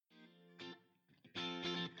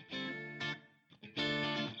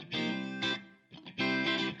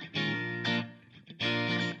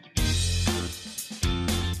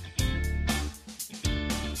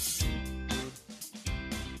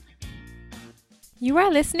You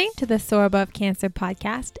are listening to the Soar Above Cancer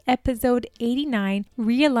podcast, episode 89,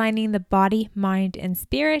 Realigning the Body, Mind, and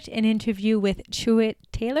Spirit, an interview with Truett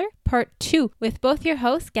Taylor, part 2, with both your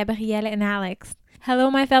hosts, Gabrielle and Alex.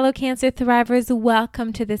 Hello, my fellow cancer thrivers.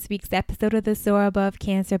 Welcome to this week's episode of the Soar Above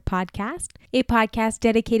Cancer podcast, a podcast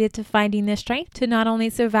dedicated to finding the strength to not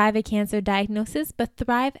only survive a cancer diagnosis, but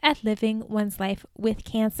thrive at living one's life with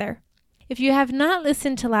cancer. If you have not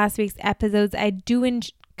listened to last week's episodes, I do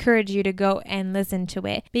encourage you to go and listen to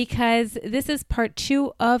it, because this is part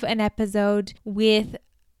 2 of an episode with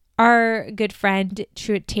our good friend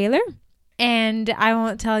Truett Taylor. And I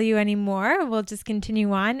won't tell you anymore. We'll just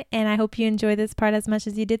continue on. And I hope you enjoy this part as much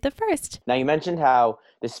as you did the first. Now, you mentioned how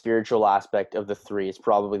the spiritual aspect of the three is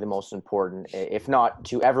probably the most important, if not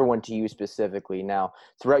to everyone, to you specifically. Now,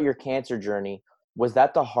 throughout your cancer journey, was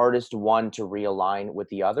that the hardest one to realign with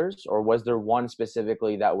the others? Or was there one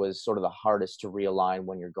specifically that was sort of the hardest to realign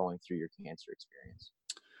when you're going through your cancer experience?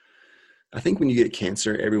 I think when you get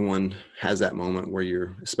cancer, everyone has that moment where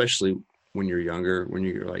you're, especially when you're younger, when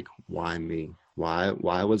you're like, why me? Why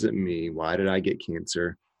was it me? Why did I get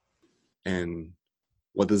cancer? And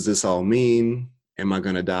what does this all mean? Am I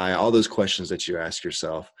going to die? All those questions that you ask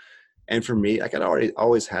yourself. And for me, like I'd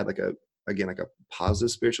always had like a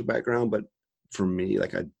positive spiritual background, but for me,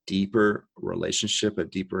 like a deeper relationship, a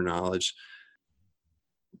deeper knowledge.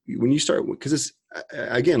 When you start, because it's,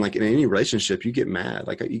 again, like in any relationship, you get mad.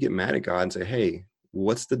 Like you get mad at God and say, hey,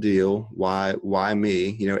 what's the deal? Why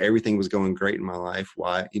me? You know, everything was going great in my life.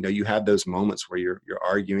 Why? You know, you have those moments where you're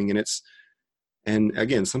arguing, and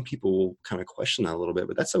again, some people will kind of question that a little bit,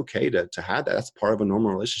 but that's okay to have that. That's part of a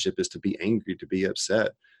normal relationship, is to be angry, to be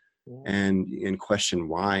upset, and question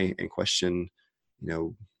why, and question, you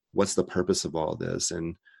know, what's the purpose of all this?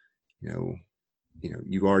 And, you know,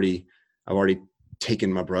 I've already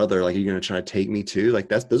taken my brother. Like, are you going to try to take me too? Like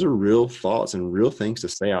those are real thoughts and real things to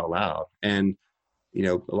say out loud. And, you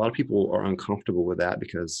know, a lot of people are uncomfortable with that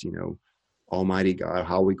because, you know, Almighty God,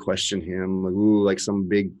 how we question him, like some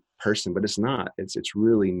big person, but it's not, it's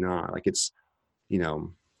really not. Like, it's, you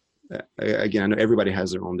know, again, I know everybody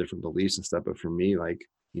has their own different beliefs and stuff, but for me, like,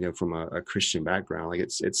 you know, from a Christian background, like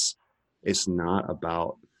it's not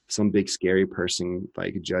about some big scary person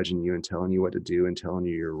like judging you and telling you what to do and telling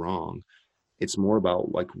you you're wrong. It's more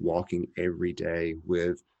about like walking every day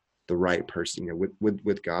with the right person, you know,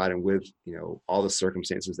 with God, and with, you know, all the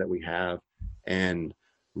circumstances that we have, and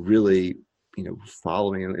really, you know,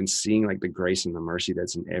 following and seeing like the grace and the mercy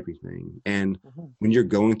that's in everything. And when you're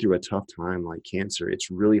going through a tough time like cancer,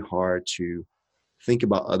 it's really hard to think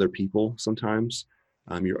about other people sometimes.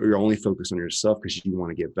 You're only focused on yourself because you want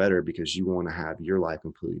to get better, because you want to have your life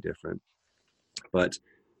completely different. But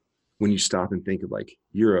when you stop and think of like,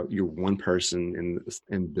 you're one person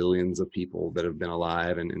in billions of people that have been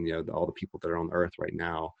alive, and you know, all the people that are on earth right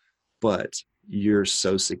now, but you're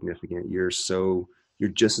so significant. You're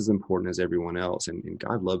just as important as everyone else. And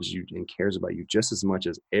God loves you and cares about you just as much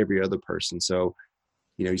as every other person. So,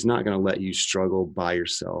 you know, he's not going to let you struggle by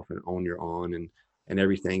yourself and on your own and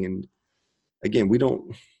everything. And again,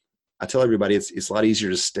 I tell everybody it's a lot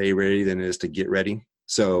easier to stay ready than it is to get ready.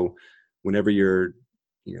 So whenever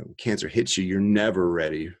cancer hits you, you're never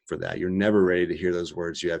ready for that. You're never ready to hear those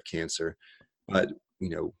words, you have cancer. But, you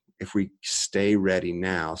know, if we stay ready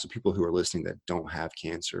now, so people who are listening that don't have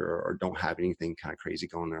cancer or don't have anything kind of crazy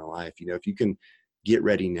going in their life, you know, if you can get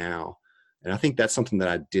ready now. And I think that's something that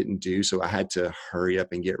I didn't do. So I had to hurry up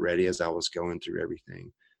and get ready as I was going through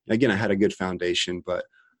everything. And again, I had a good foundation, but,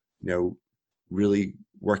 you know, really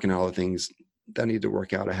working all the things that I needed to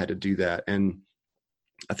work out, I had to do that. And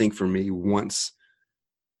I think for me, once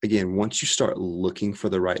you start looking for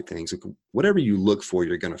the right things, like whatever you look for,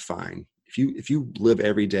 you're going to find. If you live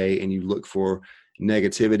every day and you look for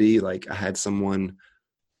negativity, like I had someone,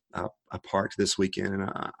 I parked this weekend, and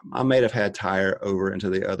I may have had tire over into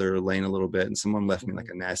the other lane a little bit, and someone left me like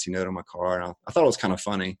a nasty note on my car. And I thought it was kind of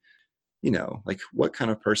funny. You know, like what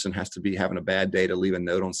kind of person has to be having a bad day to leave a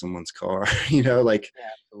note on someone's car? You know, like,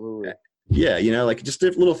 absolutely. Yeah, you know, like just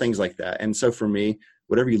little things like that. And so for me,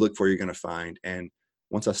 whatever you look for, you're going to find. And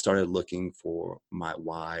once I started looking for my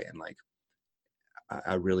why, and like,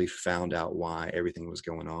 I really found out why everything was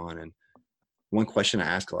going on. And one question I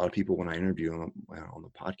ask a lot of people when I interview them on the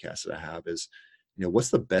podcast that I have is, you know,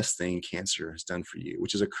 what's the best thing cancer has done for you?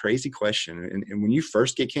 Which is a crazy question. And when you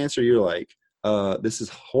first get cancer, you're like, this is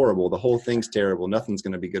horrible. The whole thing's terrible. Nothing's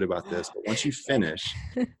going to be good about this. But once you finish,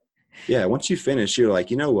 you're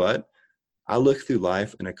like, you know what? I look through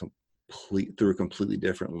life through a completely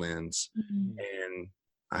different lens. And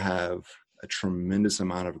I have a tremendous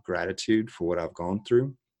amount of gratitude for what I've gone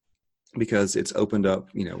through, because it's opened up,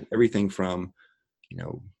 you know, everything from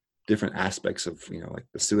different aspects of, like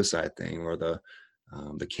the suicide thing or the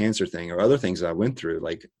cancer thing or other things that I went through.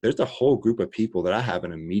 Like there's a whole group of people that I have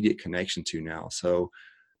an immediate connection to now. So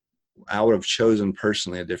I would have chosen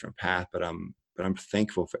personally a different path, but I'm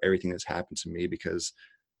thankful for everything that's happened to me, because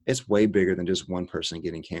it's way bigger than just one person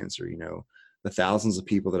getting cancer. The thousands of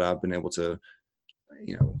people that I've been able to,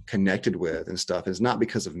 connected with and stuff is not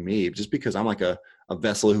because of me, just because I'm like a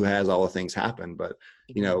vessel who has all the things happen. But,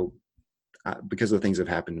 because of the things that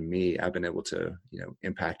have happened to me, I've been able to,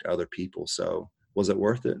 impact other people. So was it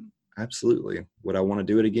worth it? Absolutely. Would I want to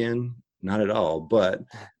do it again? Not at all. But,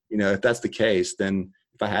 if that's the case, then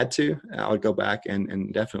if I had to, I would go back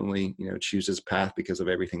and definitely, choose this path because of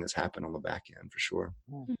everything that's happened on the back end, for sure.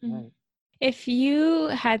 Mm-hmm. If you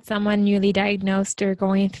had someone newly diagnosed or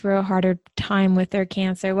going through a harder time with their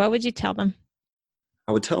cancer, what would you tell them?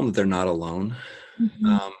 I would tell them that they're not alone.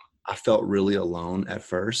 Mm-hmm. I felt really alone at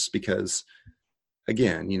first because,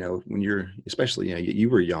 again, when you're, especially, you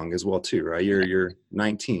were young as well too, right? You're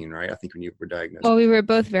 19, right? I think when you were diagnosed. Well, we were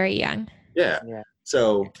both very young. Yeah.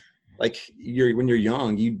 So like when you're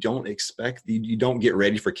young, you don't expect, you don't get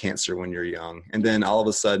ready for cancer when you're young. And then all of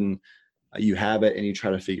a sudden you have it and you try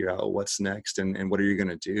to figure out what's next and what are you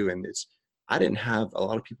going to do? And I didn't have a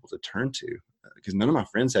lot of people to turn to because none of my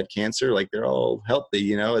friends had cancer. Like they're all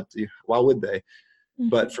healthy, why would they? Mm-hmm.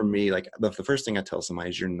 But for me, like the first thing I tell somebody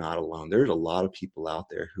is you're not alone. There's a lot of people out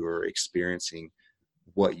there who are experiencing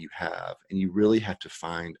what you have, and you really have to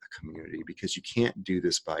find a community because you can't do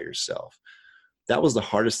this by yourself. That was the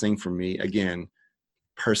hardest thing for me. Again,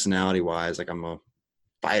 personality wise, like I'm a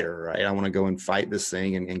fighter, right? I want to go and fight this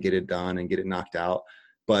thing and get it done and get it knocked out.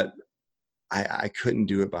 But I couldn't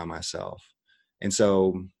do it by myself. And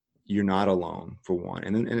so you're not alone, for one.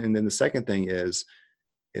 And then the second thing is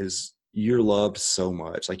you're loved so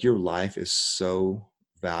much. Like your life is so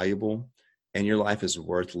valuable and your life is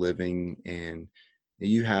worth living, and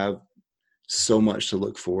you have so much to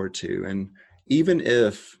look forward to. And even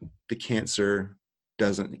if the cancer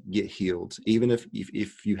doesn't get healed, even if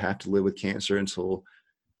you have to live with cancer until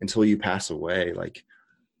you pass away, like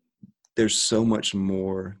there's so much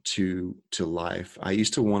more to life. I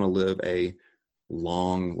used to want to live a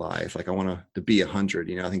long life. Like I want to be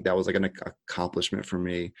 100, I think that was like an accomplishment for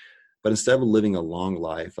me. But instead of living a long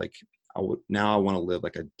life, like now I want to live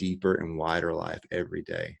like a deeper and wider life every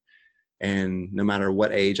day. And no matter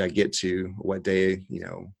what age I get to, what day,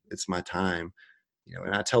 it's my time,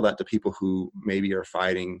 and I tell that to people who maybe are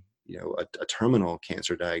fighting, a terminal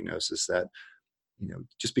cancer diagnosis, that,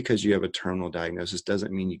 just because you have a terminal diagnosis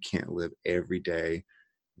doesn't mean you can't live every day,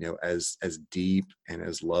 as deep and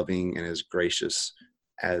as loving and as gracious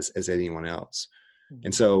as anyone else. Mm-hmm.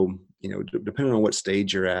 And so, depending on what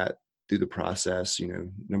stage you're at through the process,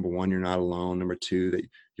 number one, you're not alone. Number two, that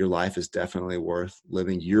your life is definitely worth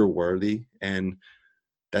living. You're worthy. And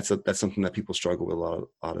that's something that people struggle with a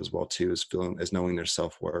lot as well too, is knowing their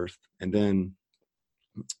self-worth. And then,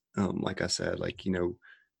 like I said, like,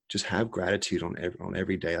 just have gratitude on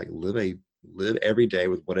every day. Like live every day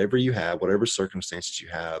with whatever you have, whatever circumstances you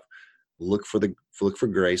have. Look for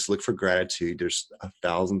grace, look for gratitude. There's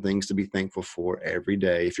 1,000 things to be thankful for every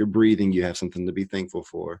day. If you're breathing, you have something to be thankful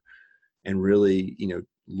for. And really,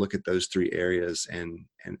 look at those three areas and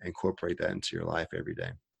incorporate that into your life every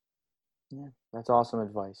day. Yeah, that's awesome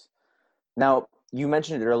advice. Now, you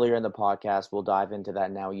mentioned it earlier in the podcast. We'll dive into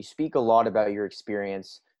that now. You speak a lot about your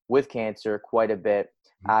experience with cancer quite a bit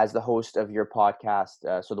as the host of your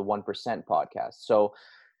podcast, so the 1% podcast. So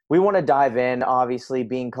we want to dive in. Obviously,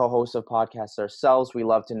 being co-hosts of podcasts ourselves, we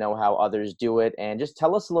love to know how others do it. And just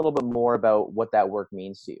tell us a little bit more about what that work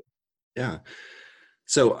means to you. Yeah.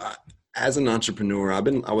 So as an entrepreneur,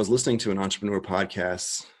 I was listening to an entrepreneur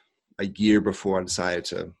podcast a year before I decided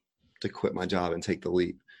to quit my job and take the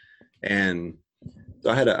leap. And so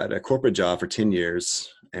I had a corporate job for 10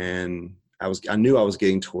 years, and I knew I was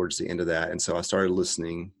getting towards the end of that. And so I started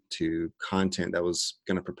listening to content that was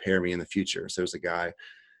going to prepare me in the future. So there's a guy,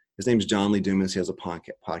 his name is John Lee Dumas. He has a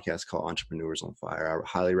podcast called Entrepreneurs on Fire. I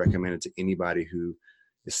highly recommend it to anybody who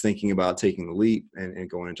is thinking about taking the leap and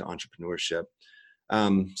going into entrepreneurship.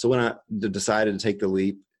 So when I decided to take the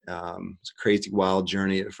leap, it's a crazy, wild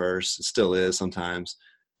journey at first. It still is sometimes,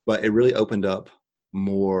 but it really opened up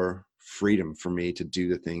more freedom for me to do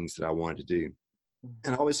the things that I wanted to do.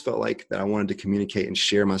 And I always felt like that I wanted to communicate and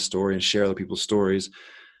share my story and share other people's stories.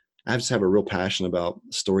 I just have a real passion about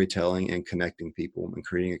storytelling and connecting people and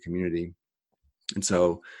creating a community. And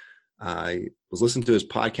so I was listening to his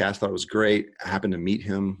podcast, thought it was great. I happened to meet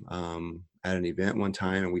him at an event one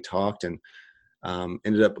time, and we talked and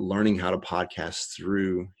ended up learning how to podcast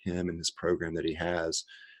through him and this program that he has.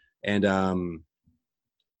 And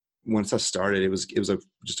once I started, it was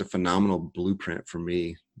just a phenomenal blueprint for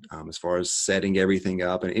me, as far as setting everything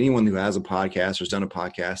up. And anyone who has a podcast or has done a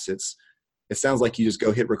podcast, it sounds like you just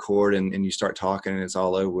go hit record and you start talking and it's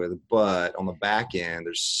all over with. But on the back end,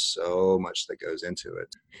 there's so much that goes into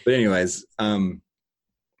it. But anyways,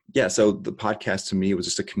 yeah, so the podcast to me was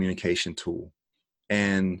just a communication tool.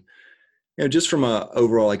 And, just from a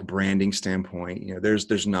overall like branding standpoint,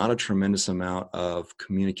 there's not a tremendous amount of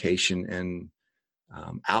communication and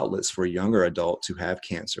outlets for younger adults who have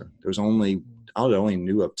cancer. I only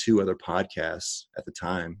knew of 2 other podcasts at the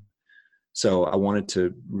time. So I wanted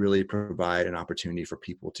to really provide an opportunity for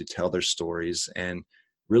people to tell their stories and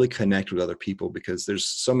really connect with other people, because there's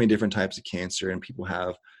so many different types of cancer and people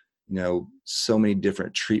have, so many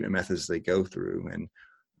different treatment methods they go through. And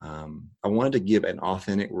I wanted to give an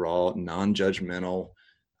authentic, raw, non-judgmental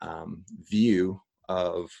view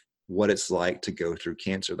of what it's like to go through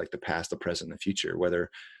cancer, like the past, the present, and the future, whether,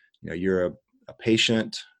 you're a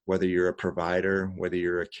patient, whether you're a provider, whether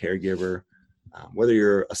you're a caregiver, whether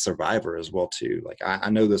you're a survivor as well too. Like I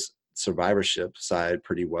know this survivorship side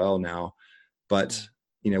pretty well now, but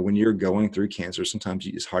when you're going through cancer, sometimes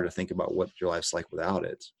it's hard to think about what your life's like without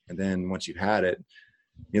it. And then once you've had it,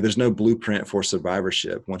 there's no blueprint for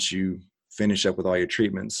survivorship. Once you finish up with all your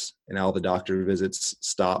treatments and all the doctor visits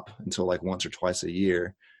stop until like once or twice a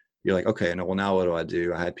year, you're like, okay, now what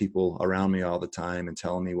do? I had people around me all the time and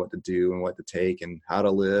telling me what to do and what to take and how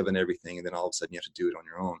to live and everything. And then all of a sudden you have to do it on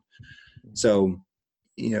your own. So,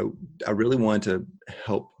 I really wanted to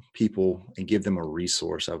help people and give them a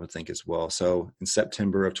resource, I would think, as well. So in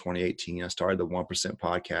September of 2018, I started the 1%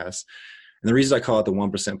 podcast. And the reason I call it the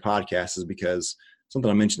 1% podcast is because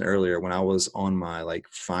something I mentioned earlier, when I was on my like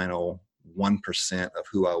final 1% of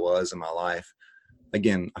who I was in my life,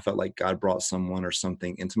 again, I felt like God brought someone or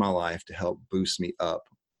something into my life to help boost me up,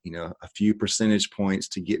 a few percentage points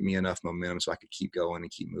to get me enough momentum so I could keep going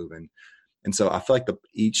and keep moving. And so I feel like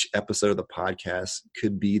each episode of the podcast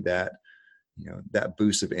could be that, that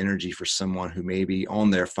boost of energy for someone who may be on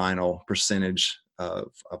their final percentage of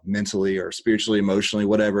mentally or spiritually, emotionally,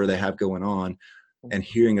 whatever they have going on. And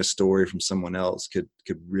hearing a story from someone else could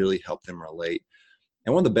really help them relate.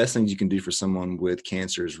 And one of the best things you can do for someone with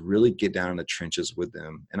cancer is really get down in the trenches with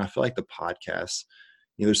them. And I feel like the podcast,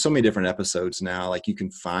 there's so many different episodes now, like you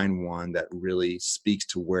can find one that really speaks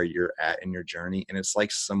to where you're at in your journey. And it's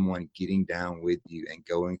like someone getting down with you and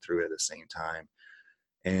going through it at the same time.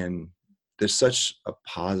 And there's such a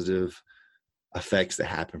positive effects that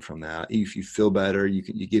happen from that. If you feel better,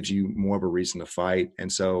 it gives you more of a reason to fight.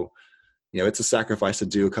 And so, it's a sacrifice to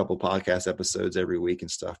do a couple podcast episodes every week and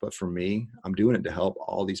stuff. But for me, I'm doing it to help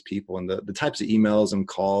all these people. And the types of emails and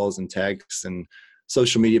calls and texts and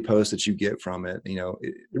social media posts that you get from it,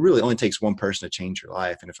 it really only takes one person to change your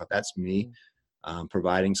life. And if that's me,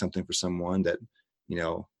 providing something for someone that,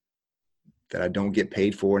 that I don't get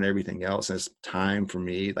paid for and everything else, and it's time for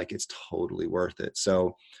me, like it's totally worth it.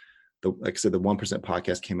 So like I said, the 1%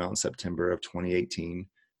 podcast came out in September of 2018.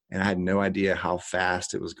 And I had no idea how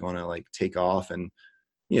fast it was going to like take off. And,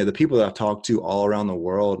 the people that I've talked to all around the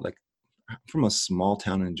world, like from a small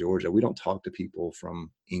town in Georgia, we don't talk to people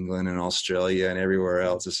from England and Australia and everywhere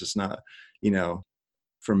else. It's just not,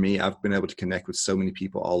 for me, I've been able to connect with so many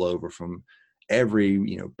people all over from every,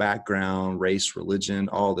 background, race, religion,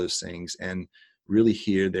 all those things, and really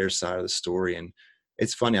hear their side of the story. And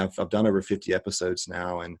it's funny, I've done over 50 episodes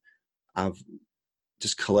now, and I've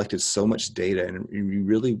just collected so much data, and it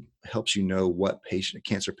really helps what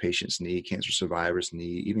cancer patients need, cancer survivors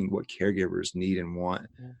need, even what caregivers need and want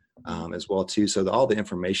as well too. So all the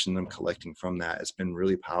information I'm collecting from that has been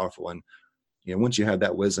really powerful. And, once you have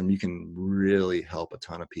that wisdom, you can really help a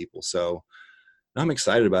ton of people. So I'm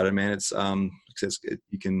excited about it, man. It's,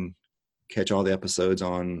 you can catch all the episodes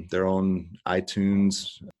on their own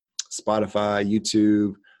iTunes, Spotify,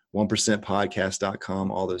 YouTube,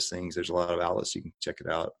 1%podcast.com, all those things. There's a lot of outlets. You can check it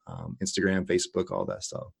out. Instagram, Facebook, all that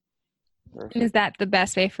stuff. And is that the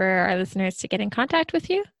best way for our listeners to get in contact with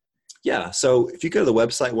you? Yeah. So if you go to the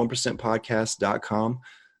website, 1%podcast.com,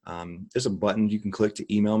 there's a button you can click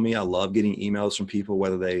to email me. I love getting emails from people,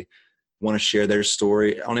 whether they want to share their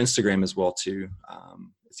story on Instagram as well too.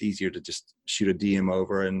 It's easier to just shoot a DM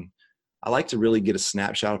over. And I like to really get a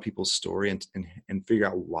snapshot of people's story and figure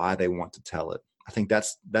out why they want to tell it. I think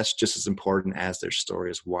that's just as important as their story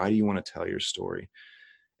is. Why do you want to tell your story?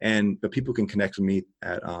 But people can connect with me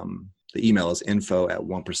at, the email is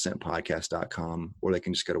info@1%podcast.com, or they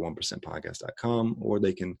can just go to 1%podcast.com, or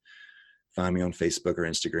they can find me on Facebook or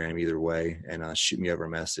Instagram, either way, and shoot me over a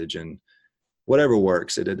message, and whatever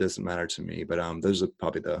works. It doesn't matter to me, but those are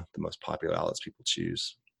probably the most popular outlets people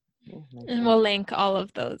choose. And we'll link all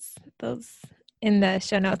of those in the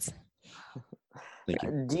show notes. Thank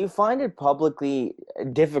you. Do you find it publicly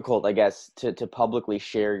difficult, I guess, to publicly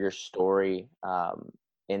share your story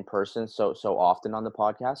in person so often on the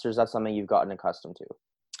podcast, or is that something you've gotten accustomed to?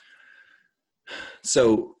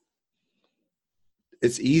 So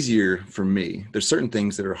it's easier for me. There's certain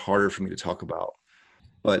things that are harder for me to talk about,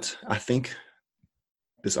 but I think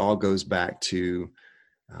this all goes back to,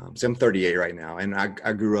 so I'm 38 right now, and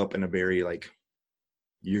I grew up in a very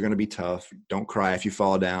you're going to be tough. Don't cry if you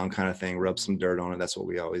fall down kind of thing. Rub some dirt on it. That's what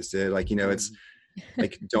we always did. It's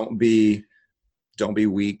like, don't be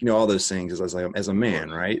weak, all those things as a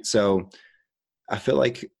man. Right. So I feel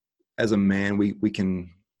like as a man, we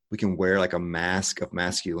can wear like a mask of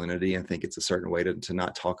masculinity and think it's a certain way to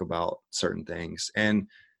not talk about certain things. And,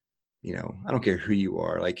 I don't care who you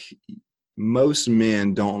are. Like, most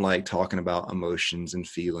men don't like talking about emotions and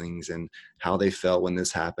feelings and how they felt when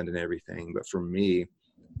this happened and everything. But for me,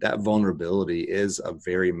 that vulnerability is a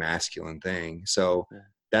very masculine thing. So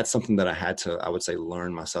that's something that I had to, I would say,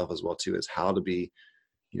 learn myself as well too, is how to be,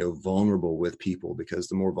 vulnerable with people, because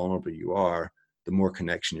the more vulnerable you are, the more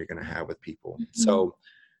connection you're going to have with people. Mm-hmm. So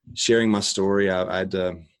sharing my story,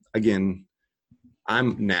 again,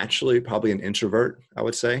 I'm naturally probably an introvert, I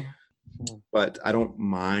would say, but I don't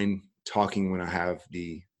mind talking when I have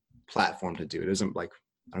the platform to do it. It isn't like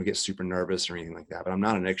I don't get super nervous or anything like that, but I'm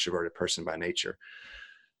not an extroverted person by nature.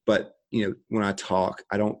 But, when I talk,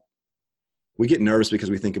 we get nervous because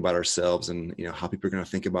we think about ourselves and, how people are going to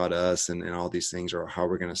think about us and all these things, or how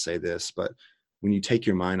we're going to say this. But when you take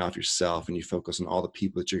your mind off yourself and you focus on all the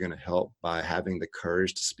people that you're going to help by having the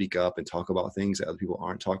courage to speak up and talk about things that other people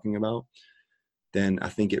aren't talking about, then I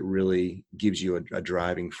think it really gives you a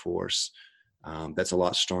driving force that's a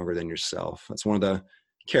lot stronger than yourself. That's one of the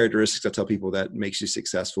characteristics I tell people that makes you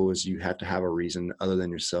successful, is you have to have a reason other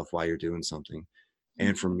than yourself why you're doing something.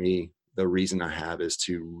 And for me, the reason I have is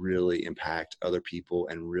to really impact other people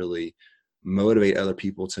and really motivate other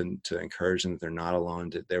people to encourage them that they're not alone,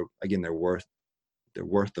 that they're worth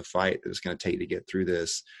the fight that it's going to take to get through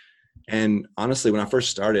this. And honestly, when I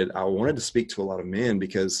first started, I wanted to speak to a lot of men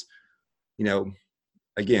because,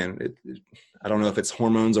 again, I don't know if it's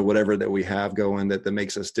hormones or whatever that we have going that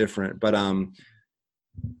makes us different, but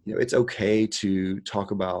it's okay to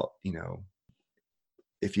talk about,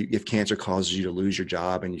 if cancer causes you to lose your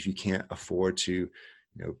job, and if you can't afford to,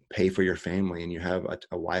 pay for your family, and you have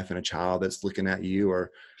a wife and a child that's looking at you,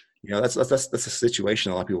 or, that's a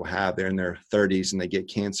situation a lot of people have. They're in their 30s and they get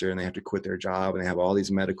cancer and they have to quit their job and they have all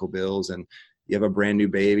these medical bills, and you have a brand new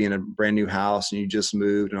baby and a brand new house and you just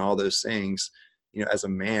moved and all those things. As a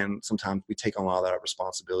man, sometimes we take on a lot of that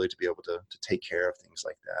responsibility to be able to take care of things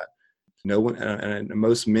like that. No one, and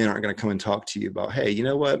most men aren't going to come and talk to you about, hey, you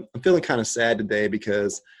know what, I'm feeling kind of sad today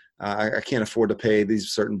because I can't afford to pay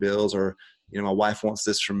these certain bills, or, my wife wants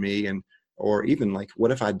this from me. Or even like,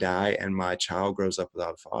 what if I die and my child grows up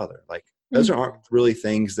without a father? Like, those aren't really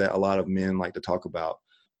things that a lot of men like to talk about.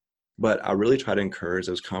 But I really try to encourage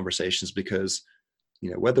those conversations because,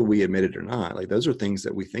 whether we admit it or not, like, those are things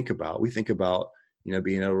that we think about. We think about,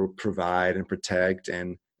 being able to provide and protect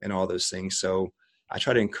and all those things. So I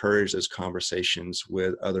try to encourage those conversations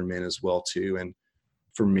with other men as well too. And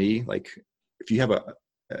for me, like, if you have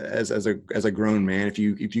as a grown man, if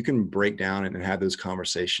you can break down and have those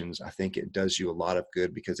conversations, I think it does you a lot of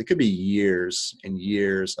good, because it could be years and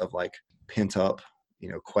years of like pent up,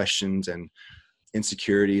 questions and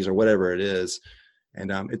insecurities or whatever it is. And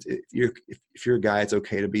if you're a guy, it's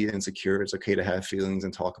okay to be insecure. It's okay to have feelings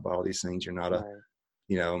and talk about all these things. You're not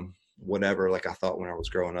whatever, like I thought when I was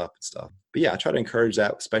growing up and stuff. But yeah, I try to encourage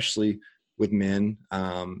that, especially with men,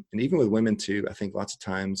 and even with women too. I think lots of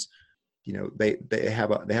times, they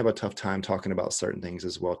have a tough time talking about certain things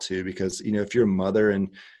as well too, because, if you're a mother and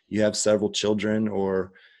you have several children,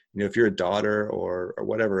 or, if you're a daughter or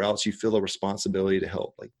whatever else, you feel a responsibility to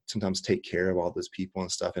help, like, sometimes take care of all those people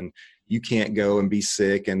and stuff. And you can't go and be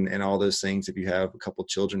sick and all those things if you have a couple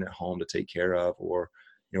children at home to take care of, or,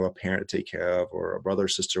 a parent to take care of, or a brother,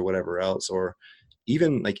 sister, whatever else. Or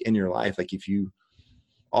even like in your life, like, if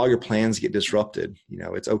all your plans get disrupted,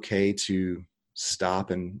 it's okay to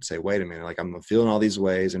stop and say, wait a minute, like, I'm feeling all these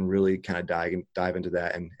ways, and really kind of dive into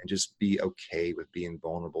that and just be okay with being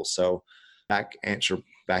vulnerable. So answer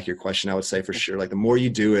back your question, I would say for sure, like, the more you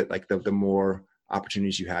do it, like the more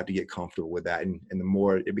opportunities you have to get comfortable with that. And the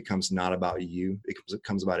more it becomes not about you, it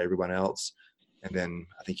becomes about everyone else. And then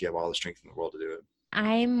I think you have all the strength in the world to do it.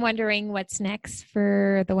 I'm wondering what's next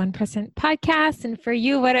for the 1% podcast, and for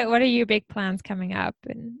you, what are your big plans coming up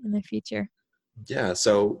in the future? Yeah.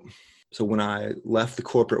 So when I left the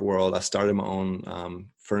corporate world, I started my own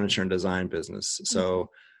furniture and design business. So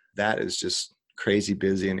that is just crazy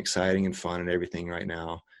busy and exciting and fun and everything right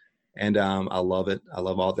now. And I love it. I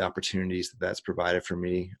love all the opportunities that that's provided for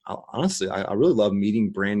me. Honestly, I really love meeting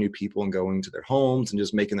brand new people and going to their homes and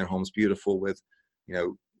just making their homes beautiful with,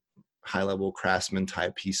 high level craftsman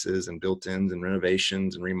type pieces and built-ins and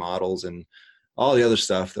renovations and remodels and all the other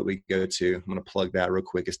stuff that we go to. I'm going to plug that real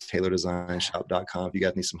quick. It's taylordesignshop.com. If you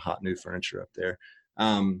guys need some hot new furniture up there,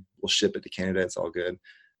 we'll ship it to Canada. It's all good.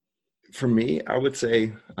 For me, I would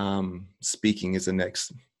say speaking is the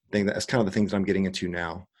next thing. That's kind of the things that I'm getting into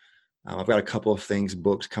now. I've got a couple of things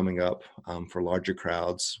booked coming up for larger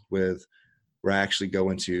crowds where I actually go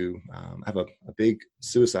into, I have a big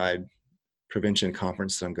suicide prevention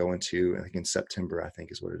conference that I'm going to, I think in September, I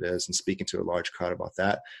think is what it is, and speaking to a large crowd about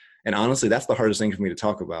that. And honestly, that's the hardest thing for me to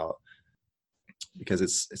talk about because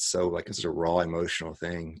it's so like, it's a raw emotional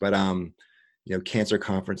thing. But, cancer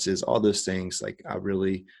conferences, all those things, like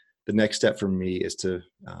the next step for me is to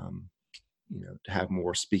have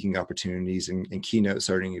more speaking opportunities and keynote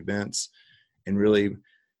starting events and really,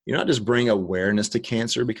 not just bring awareness to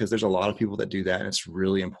cancer, because there's a lot of people that do that and it's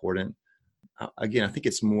really important. Again, I think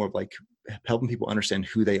it's more of like helping people understand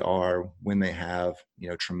who they are when they have,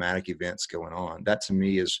 traumatic events going on. That to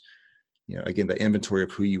me is, again, the inventory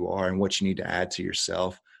of who you are and what you need to add to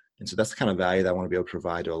yourself. And so that's the kind of value that I want to be able to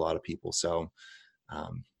provide to a lot of people. So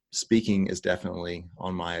speaking is definitely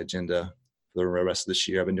on my agenda for the rest of this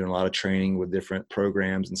year. I've been doing a lot of training with different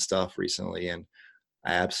programs and stuff recently, and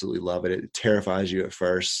I absolutely love it. It terrifies you at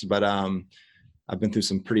first, but I've been through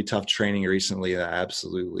some pretty tough training recently that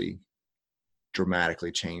absolutely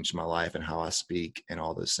dramatically changed my life and how I speak and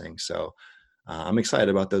all those things. So I'm excited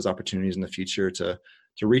about those opportunities in the future to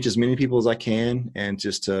reach as many people as I can and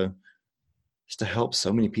just to help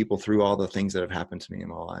so many people through all the things that have happened to me in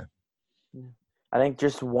my life. I think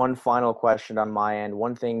just one final question on my end.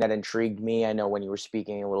 One thing that intrigued me, I know when you were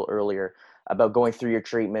speaking a little earlier about going through your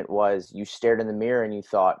treatment, was you stared in the mirror and you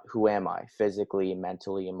thought, who am I? Physically,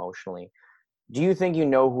 mentally, emotionally. Do you think you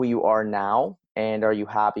know who you are now? And are you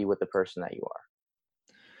happy with the person that you are?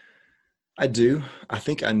 I do. I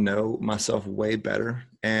think I know myself way better.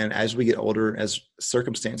 And as we get older, as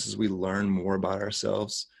circumstances, we learn more about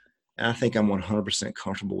ourselves. And I think I'm 100%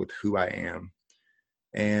 comfortable with who I am.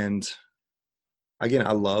 And again,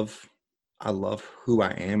 I love who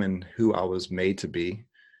I am and who I was made to be.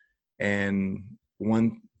 And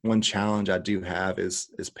one challenge I do have is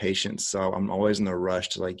patience. So I'm always in a rush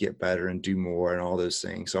to like get better and do more and all those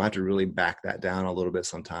things. So I have to really back that down a little bit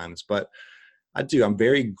sometimes. But I'm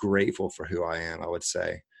very grateful for who I am, I would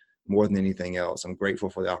say, more than anything else. I'm grateful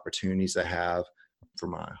for the opportunities I have for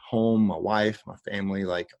my home, my wife, my family,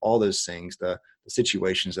 like all those things, the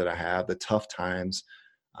situations that I have, the tough times.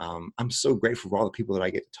 I'm so grateful for all the people that I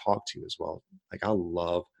get to talk to as well. Like I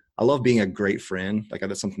love being a great friend. Like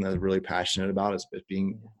that's something that I'm really passionate about is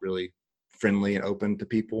being really friendly and open to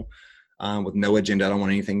people with no agenda. I don't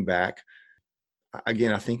want anything back.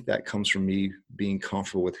 Again, I think that comes from me being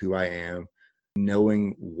comfortable with who I am,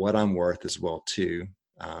 knowing what I'm worth as well too.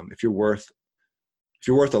 If you're worth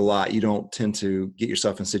a lot, you don't tend to get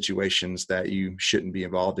yourself in situations that you shouldn't be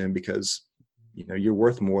involved in because you're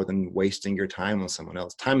worth more than wasting your time on someone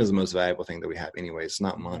else. Time is the most valuable thing that we have anyway. It's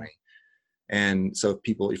not money. And so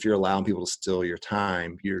if you're allowing people to steal your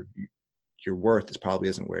time, your worth probably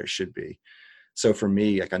isn't where it should be. So for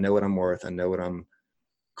me, like I know what I'm worth, I know what I'm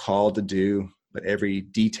called to do, but every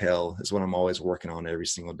detail is what I'm always working on every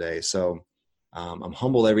single day. So I'm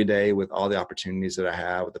humbled every day with all the opportunities that I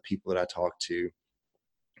have, with the people that I talk to.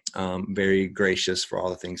 Very gracious for all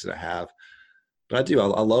the things that I have. But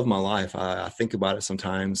I love my life. I think about it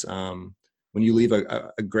sometimes. When you leave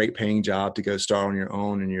a great paying job to go start on your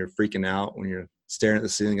own and you're freaking out when you're staring at the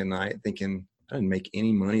ceiling at night thinking, I didn't make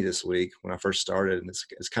any money this week when I first started. And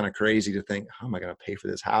it's kind of crazy to think, how am I going to pay for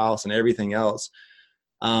this house and everything else?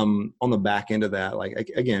 On the back end of that, like,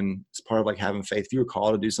 again, it's part of like having faith. If you were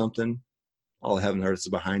called to do something, all heaven and earth is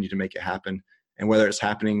behind you to make it happen. And whether it's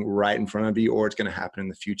happening right in front of you or it's going to happen in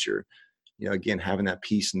the future, again, having that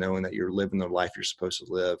peace, knowing that you're living the life you're supposed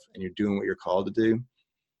to live and you're doing what you're called to do,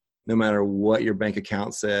 no matter what your bank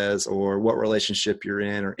account says or what relationship you're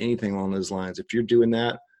in or anything along those lines. If you're doing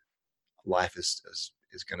that, life is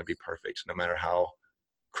going to be perfect, no matter how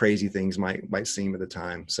crazy things might seem at the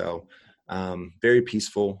time. So very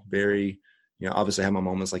peaceful, very, obviously I have my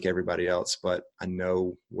moments like everybody else, but I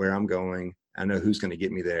know where I'm going. I know who's going to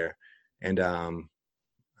get me there. And I'm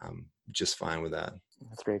just fine with that.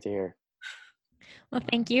 That's great to hear. Well,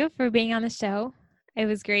 thank you for being on the show. It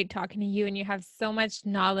was great talking to you, and you have so much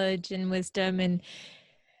knowledge and wisdom, and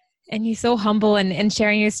And you're so humble and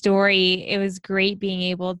sharing your story. It was great being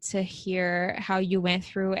able to hear how you went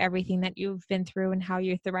through everything that you've been through and how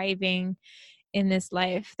you're thriving in this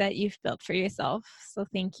life that you've built for yourself. So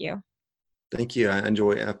thank you. Thank you. I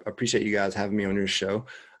appreciate you guys having me on your show.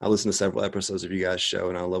 I listened to several episodes of you guys' show,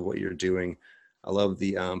 and I love what you're doing. I love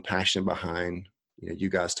the passion behind you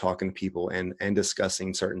guys talking to people and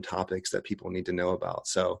discussing certain topics that people need to know about.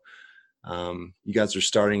 So you guys are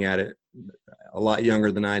starting at it a lot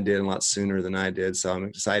younger than I did and a lot sooner than I did. So I'm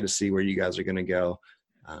excited to see where you guys are going to go.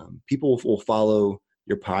 People will follow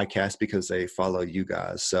your podcast because they follow you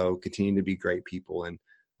guys. So continue to be great people, and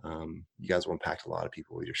you guys will impact a lot of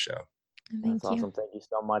people with your show. That's awesome. Thank you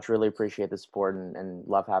so much. Really appreciate the support and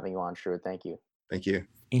love having you on, Truett. Thank you. Thank you.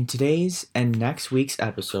 In today's and next week's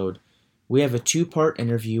episode, we have a 2-part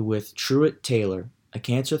interview with Truett Taylor, a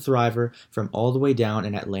cancer thriver from all the way down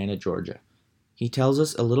in Atlanta, Georgia. He tells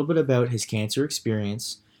us a little bit about his cancer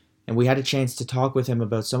experience, and we had a chance to talk with him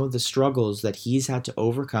about some of the struggles that he's had to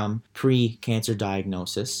overcome pre-cancer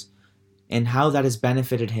diagnosis, and how that has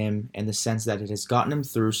benefited him in the sense that it has gotten him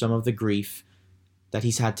through some of the grief that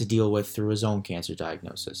he's had to deal with through his own cancer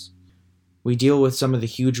diagnosis. We deal with some of the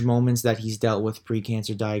huge moments that he's dealt with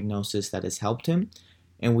pre-cancer diagnosis that has helped him,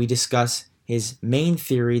 and we discuss his main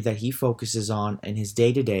theory that he focuses on in his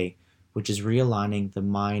day-to-day, which is realigning the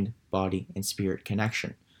mind, body, and spirit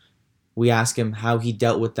connection. We ask him how he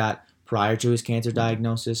dealt with that prior to his cancer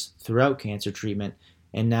diagnosis, throughout cancer treatment,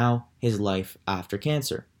 and now his life after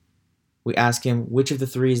cancer. We ask him which of the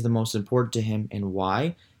 3 is the most important to him and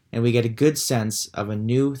why, and we get a good sense of a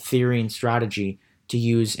new theory and strategy to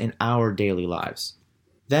use in our daily lives.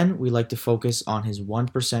 Then we like to focus on his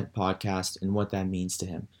 1% podcast and what that means to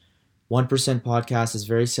him. 1% podcast is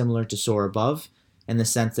very similar to Soar Above in the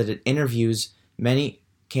sense that it interviews many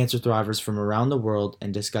cancer thrivers from around the world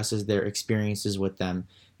and discusses their experiences with them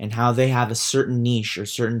and how they have a certain niche or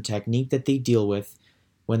certain technique that they deal with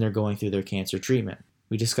when they're going through their cancer treatment.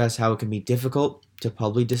 We discuss how it can be difficult to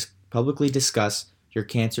publicly discuss your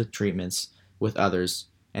cancer treatments with others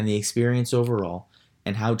and the experience overall,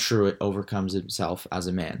 and how Truett overcomes himself as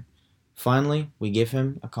a man. Finally, we give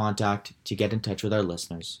him a contact to get in touch with our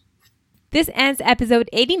listeners. This ends episode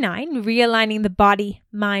 89, Realigning the Body,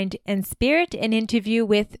 Mind, and Spirit, an interview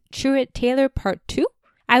with Truett Taylor, part 2.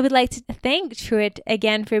 I would like to thank Truett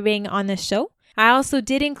again for being on the show. I also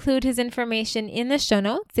did include his information in the show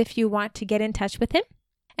notes if you want to get in touch with him.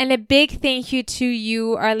 And a big thank you to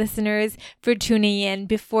you, our listeners, for tuning in.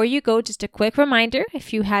 Before you go, just a quick reminder,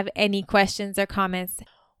 if you have any questions or comments,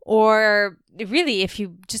 or really if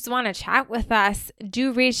you just want to chat with us,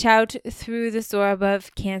 do reach out through the Soar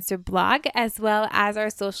Above Cancer blog, as well as our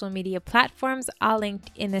social media platforms, all linked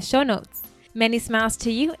in the show notes. Many smiles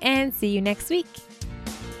to you, and see you next week.